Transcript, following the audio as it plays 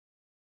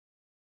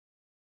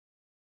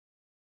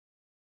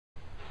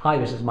Hi,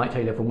 this is Mike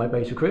Taylor from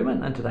Web-Based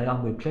Recruitment, and today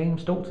I'm with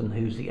James Dalton,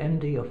 who's the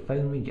MD of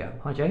Phone Media.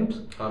 Hi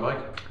James. Hi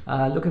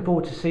Mike. Looking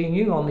forward to seeing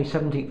you on the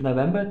 17th of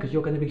November, because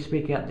you're going to be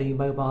speaking at the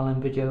Mobile and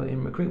Video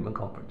in Recruitment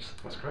Conference.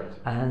 That's great.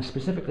 And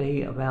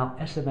specifically about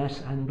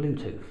SMS and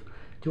Bluetooth.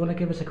 Do you want to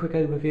give us a quick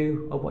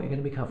overview of what you're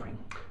going to be covering?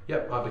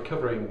 Yep, I'll be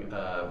covering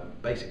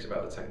basics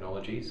about the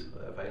technologies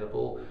that are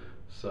available,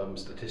 some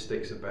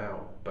statistics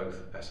about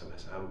both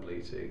SMS and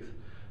Bluetooth,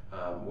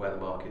 where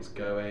the market's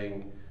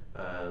going,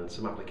 and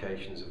some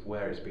applications of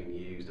where it's being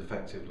used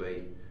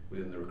effectively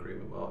within the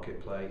recruitment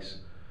marketplace,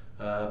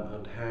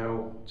 and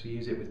how to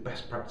use it with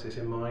best practice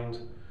in mind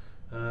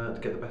to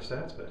get the best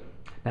out of it.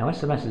 Now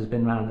SMS has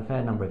been around a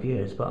fair number of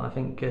years, but I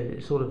think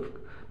it's sort of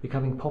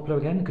becoming popular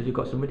again because you've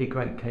got some really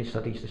great case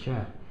studies to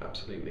share.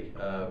 Absolutely.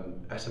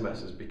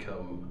 SMS has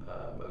become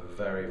a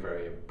very,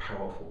 very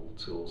powerful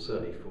tool,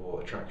 certainly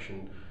for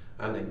attraction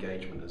and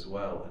engagement as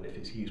well, and if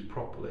it's used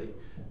properly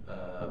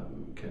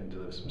can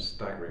deliver some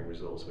staggering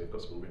results. We've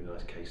got some really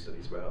nice case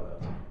studies about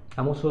that.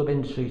 And what sort of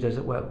industries does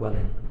it work well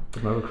in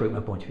from a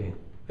recruitment point of view?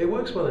 It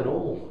works well in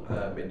all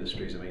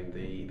industries. I mean,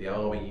 the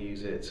army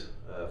use it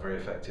very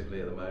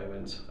effectively at the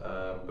moment,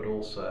 but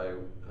also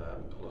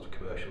a lot of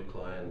commercial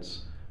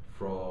clients,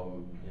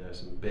 from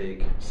some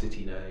big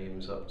city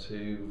names up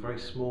to very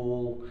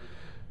small,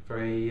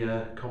 very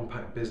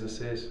compact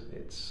businesses.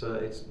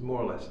 It's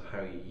more or less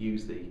how you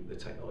use the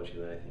technology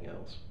than anything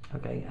else.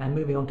 Okay, and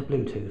moving on to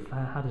Bluetooth,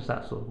 how does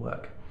that sort of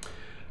work?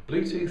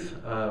 Bluetooth,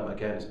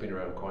 again, it's been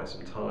around quite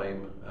some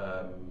time.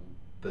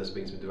 There's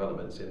been some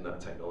developments in that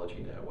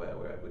technology now where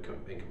we're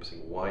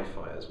encompassing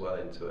Wi-Fi as well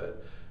into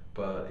it,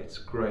 but it's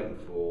great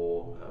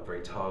for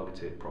very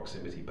targeted,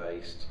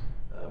 proximity-based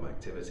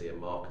activity and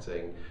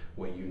marketing,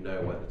 where you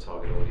know where the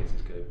target audience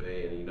is going to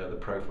be and you know the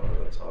profile of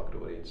that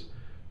target audience.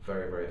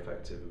 Very, very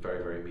effective,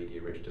 very, very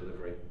media-rich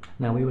delivery.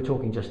 Now, we were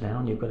talking just now,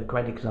 and you've got a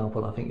great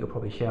example, I think you'll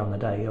probably share on the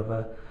day, of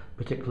a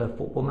particular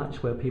football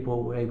match where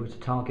people were able to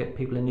target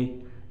people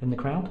in the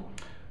crowd.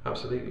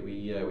 Absolutely,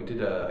 we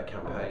did a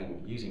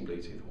campaign using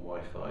Bluetooth and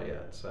Wi-Fi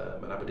at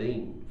an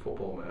Aberdeen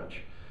football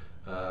match.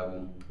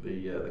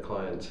 The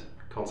client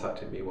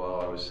contacted me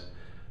while I was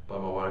by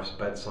my wife's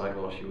bedside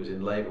while she was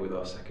in labour with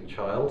our second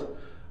child,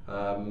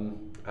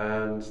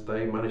 and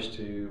they managed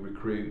to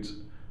recruit,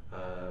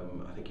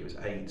 I think it was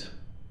 8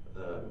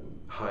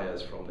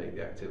 hires from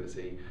the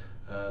activity,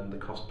 and the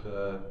cost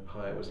per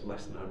hire was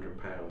less than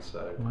 £100.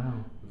 So wow.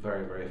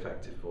 Very, very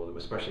effective for them,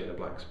 especially in a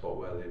black spot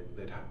where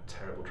they'd had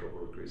terrible trouble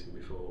recruiting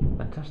before.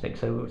 Fantastic,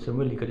 so some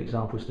really good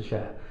examples to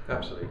share.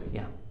 Absolutely.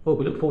 Yeah. Well,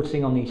 we look forward to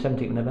seeing on the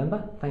 17th of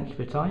November. Thanks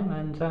for your time,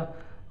 and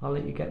I'll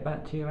let you get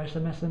back to your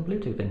SMS and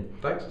Bluetooth in.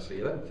 Thanks, I'll see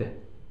you then. Yeah.